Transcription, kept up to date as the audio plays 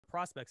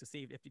prospects to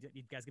see if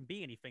you guys can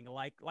be anything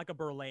like a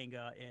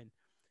Berlanga and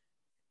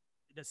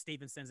the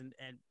Stevensons and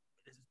I'm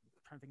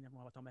trying to think of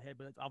them off the top of my head,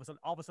 but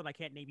all of a sudden I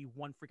can't name you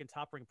one freaking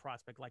top ring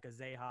prospect like a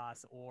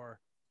Zejas or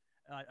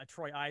a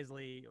Troy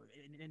Isley,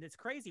 and it's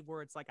crazy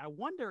where it's like I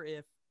wonder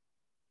if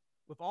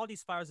with all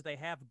these fighters that they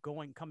have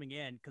coming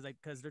in,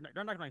 because they're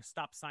not going to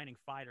stop signing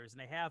fighters,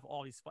 and they have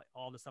all this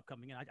stuff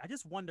coming in. I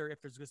just wonder if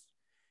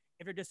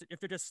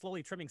they're just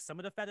slowly trimming some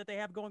of the fat that they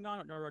have going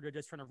on, or they're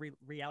just trying to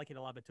reallocate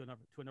a lot of it to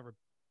another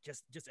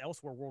just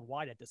elsewhere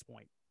worldwide at this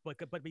point. But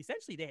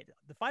essentially,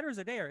 the fighters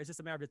are there. It's just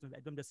a matter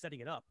of them just setting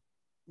it up.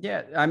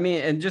 Yeah, I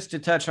mean, and just to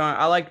touch on,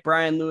 I like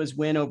Bryan Lua's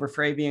win over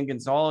Fabian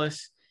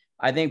Gonzalez.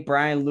 I think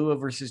Bryan Lua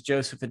versus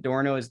Joseph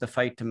Adorno is the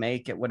fight to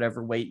make at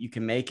whatever weight you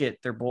can make it.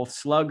 They're both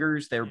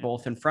sluggers. They're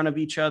both in front of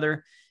each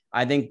other.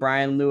 I think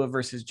Bryan Lua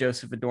versus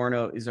Joseph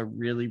Adorno is a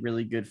really,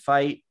 really good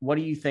fight. What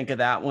do you think of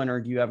that one, or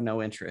do you have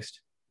no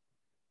interest?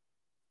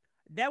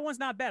 That one's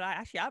not bad.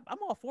 I'm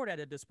all for that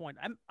at this point.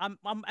 I'm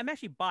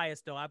actually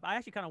biased though. I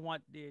actually kind of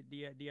want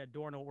the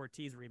Adorno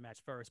Ortiz rematch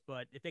first,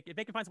 but if they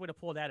can find some way to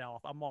pull that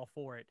off, I'm all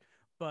for it.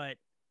 But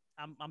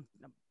I'm no,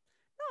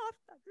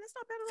 that's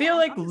not bad at all. I feel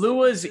like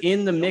Lua's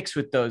in the mix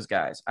with those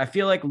guys. I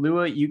feel like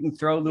Lua, you can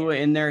throw Lua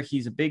in there.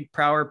 He's a big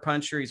power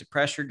puncher. He's a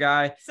pressure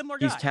guy.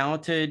 He's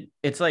talented.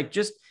 It's like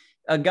just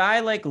a guy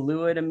like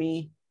Lua to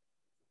me,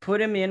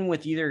 put him in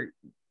with either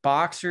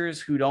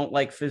boxers who don't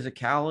like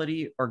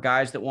physicality or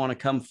guys that want to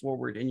come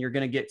forward, and you're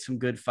going to get some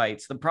good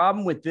fights. The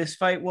problem with this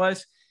fight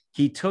was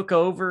he took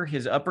over,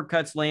 his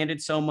uppercuts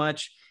landed so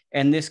much,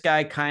 and this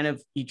guy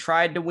he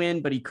tried to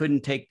win, but he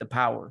couldn't take the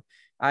power.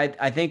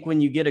 I think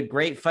when you get a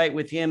great fight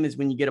with him is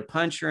when you get a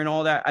puncher and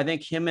all that. I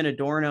think him and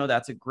Adorno,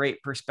 that's a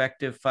great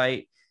perspective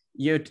fight.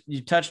 You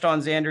touched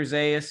on Xander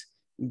Zayas,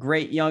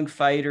 great young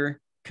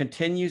fighter,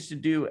 continues to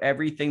do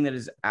everything that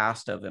is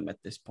asked of him at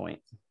this point.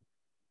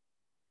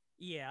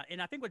 Yeah, and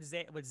I think with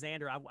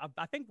Xander,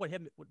 I think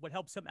what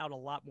helps him out a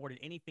lot more than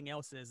anything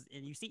else is,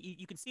 and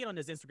you can see it on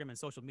his Instagram and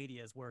social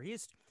media, is where he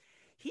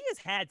has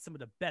had some of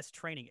the best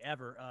training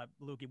ever,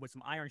 Lukey, with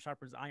some iron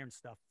sharpers, iron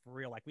stuff for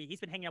real. Like he's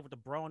been hanging out with the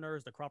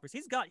Broners, the Crawfords.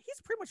 He's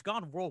pretty much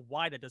gone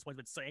worldwide at this point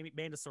with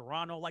Amanda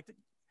Serrano. Like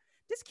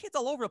this kid's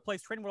all over the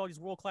place training with all these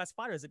world-class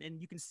fighters,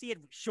 and you can see it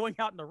showing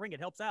out in the ring. It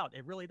helps out.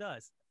 It really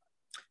does.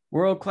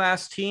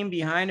 World-class team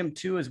behind him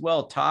too as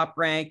well. Top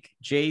rank,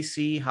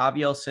 JC,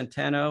 Javier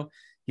Centeno.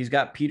 He's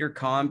got Peter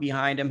Kahn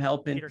behind him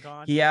helping.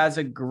 He has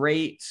a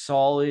great,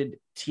 solid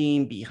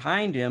team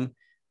behind him,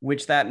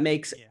 which that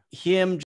makes him